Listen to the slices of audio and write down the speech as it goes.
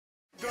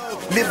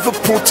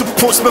Liverpool to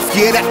Portsmouth,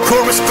 yeah, that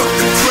chorus got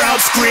the crowd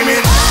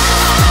screaming.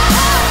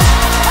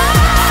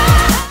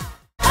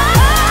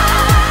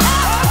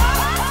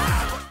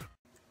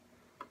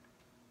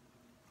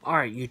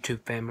 Alright,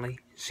 YouTube family,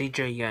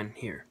 CJ Young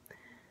here.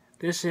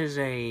 This is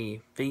a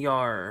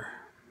VR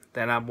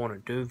that I want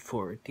to do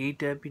for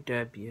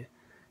DWW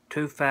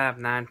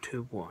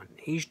 25921.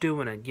 He's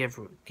doing a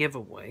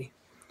giveaway.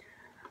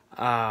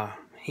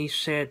 He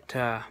said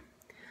talk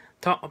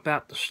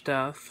about the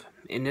stuff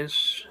in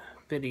this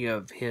video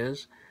of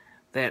his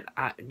that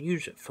I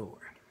use it for.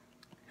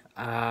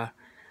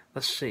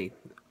 Let's see.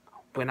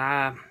 When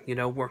I,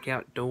 work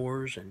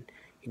outdoors and,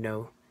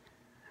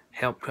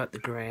 help cut the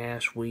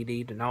grass, weed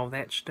eat, and all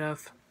that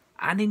stuff,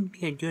 I need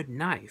a good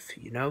knife,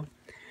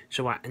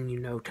 so I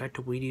can, cut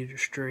the weed eater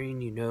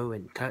string,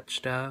 and cut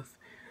stuff,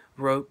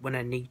 rope when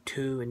I need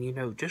to,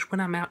 and, just when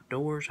I'm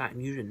outdoors, I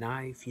can use a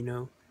knife,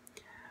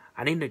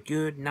 I need a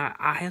good knife.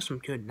 I have some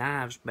good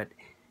knives, but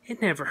it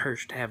never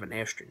hurts to have an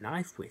extra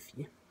knife with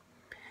you.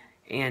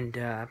 And,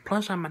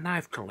 plus I'm a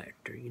knife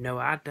collector,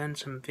 I've done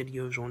some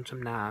videos on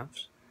some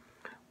knives,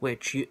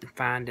 which you can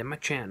find in my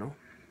channel.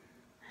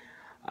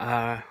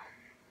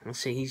 Let's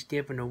see, he's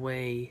giving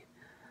away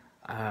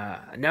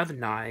another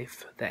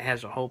knife that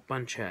has a whole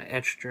bunch of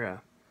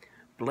extra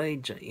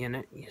blades in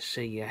it. You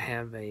see, you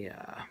have a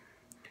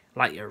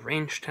like a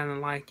wrench kind of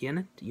like in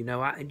it.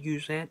 I could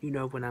use that,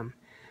 when I'm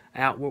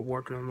out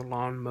working on the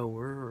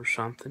lawnmower or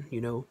something,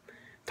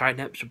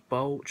 tighten up some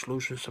bolts,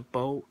 loosen some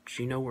bolts,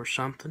 or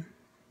something.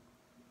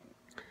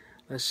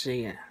 Let's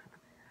see, I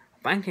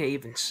think I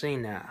even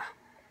seen a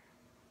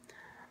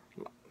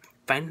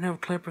fingernail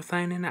clipper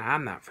thing in it.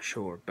 I'm not for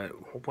sure,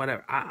 but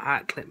whatever.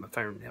 I clip my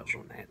fingernails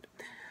on that.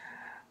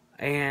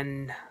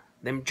 And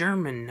them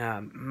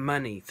German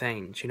money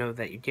things,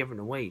 that you're giving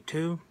away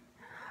too.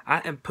 I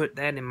can put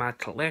that in my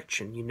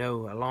collection,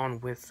 along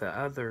with the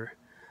other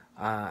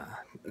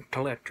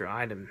collector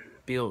item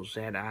bills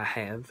that I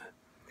have,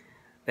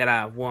 that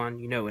I won,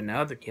 in the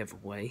other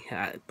giveaway.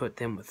 I put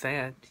them with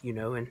that,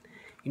 and,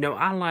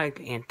 I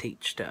like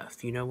antique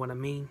stuff, you know what I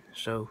mean?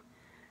 So,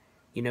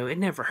 it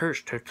never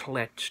hurts to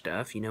collect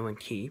stuff, and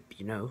keep,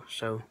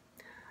 so.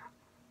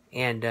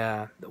 And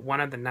one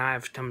of the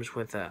knives comes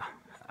with a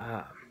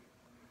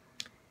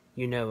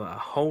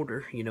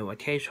holder, a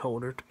case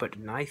holder to put the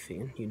knife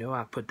in.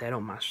 I put that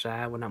on my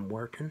side when I'm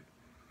working,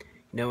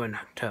 and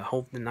to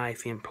hold the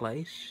knife in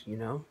place,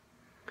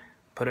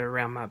 put it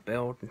around my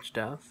belt and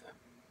stuff.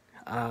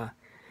 And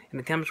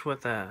it comes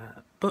with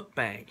a book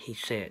bag, he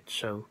said.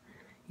 So,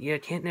 yeah,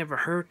 it can't never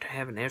hurt to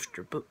have an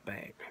extra book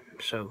bag.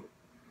 So,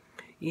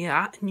 yeah,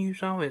 I can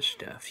use all this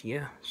stuff,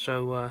 yeah.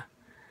 So,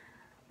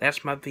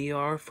 that's my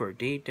VR for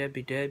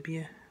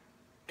DWW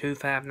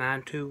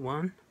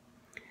 25921.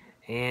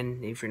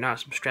 And if you're not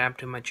subscribed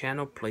to my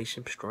channel, please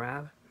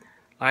subscribe.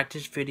 Like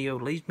this video,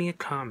 leave me a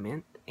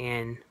comment,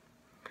 and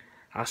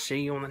I'll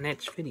see you on the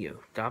next video.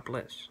 God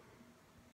bless.